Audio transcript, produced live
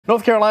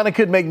North Carolina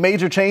could make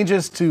major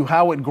changes to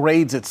how it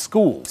grades its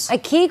schools. A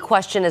key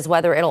question is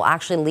whether it'll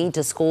actually lead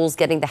to schools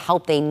getting the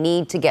help they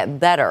need to get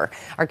better.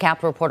 Our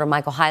Capitol reporter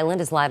Michael Hyland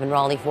is live in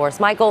Raleigh for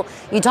us. Michael,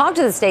 you talked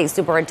to the state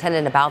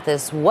superintendent about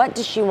this. What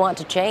does she want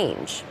to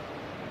change?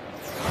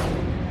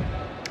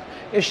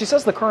 She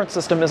says the current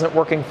system isn't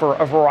working for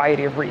a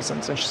variety of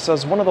reasons. And she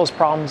says one of those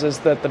problems is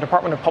that the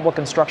Department of Public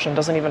Instruction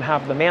doesn't even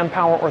have the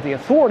manpower or the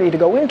authority to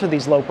go into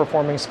these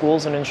low-performing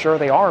schools and ensure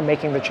they are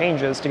making the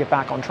changes to get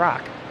back on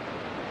track.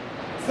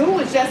 School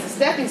is just a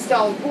stepping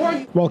stone for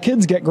you. While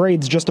kids get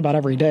grades just about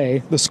every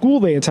day, the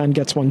school they attend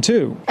gets one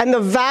too. And the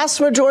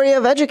vast majority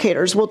of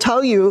educators will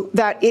tell you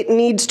that it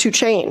needs to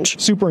change.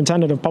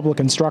 Superintendent of Public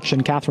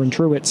Instruction Catherine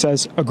Truitt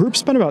says a group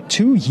spent about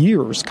 2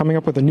 years coming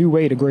up with a new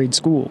way to grade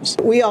schools.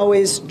 We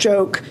always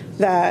joke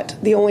that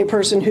the only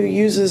person who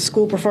uses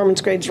school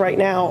performance grades right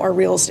now are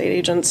real estate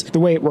agents. The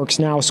way it works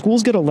now,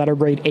 schools get a letter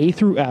grade A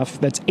through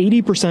F that's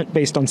 80%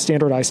 based on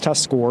standardized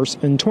test scores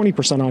and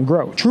 20% on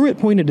growth. Truitt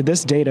pointed to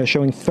this data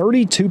showing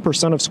 32%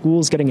 of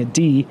schools getting a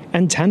D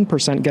and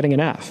 10% getting an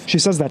F. She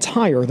says that's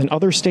higher than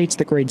other states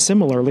that grade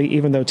similarly,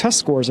 even though test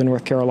scores in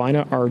North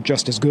Carolina are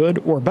just as good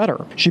or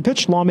better. She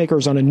pitched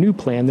lawmakers on a new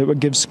plan that would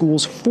give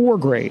schools 4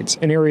 grades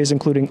in areas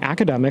including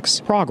academics,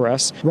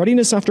 progress,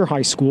 readiness after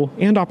high school,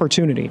 and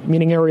opportunity,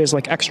 meaning areas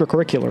like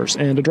extracurriculars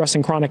and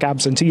addressing chronic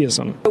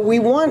absenteeism. We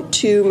want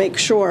to make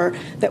sure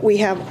that we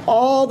have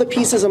all the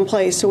pieces in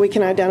place so we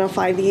can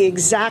identify the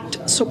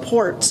exact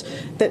supports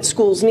that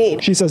schools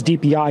need. She says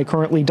DPI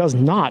currently does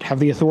not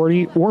have the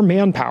authority or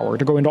manpower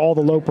to go into all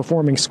the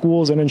low-performing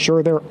schools and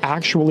ensure they're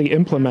actually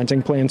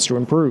implementing plans to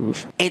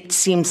improve. It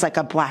seems like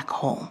a black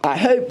hole. I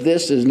hope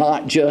this is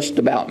not just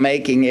about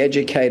making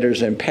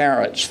educators and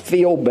parents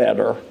feel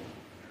better,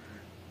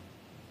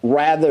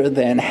 rather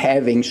than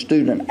having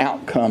student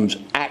outcomes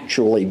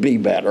actually be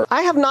better.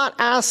 I have not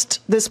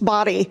asked this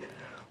body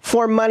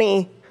for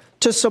money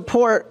to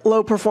support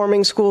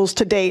low-performing schools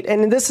to date,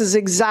 and this is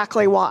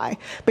exactly why,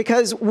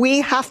 because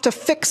we have to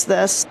fix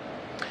this.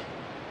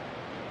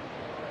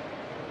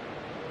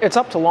 It's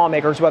up to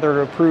lawmakers whether to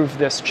approve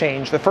this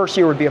change. The first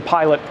year would be a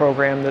pilot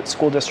program that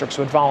school districts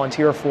would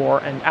volunteer for,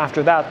 and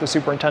after that, the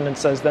superintendent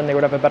says then they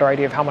would have a better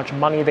idea of how much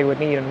money they would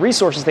need and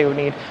resources they would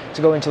need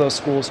to go into those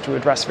schools to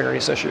address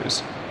various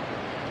issues.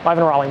 Live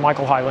in Raleigh,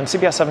 Michael Hyland,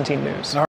 CBS 17 News.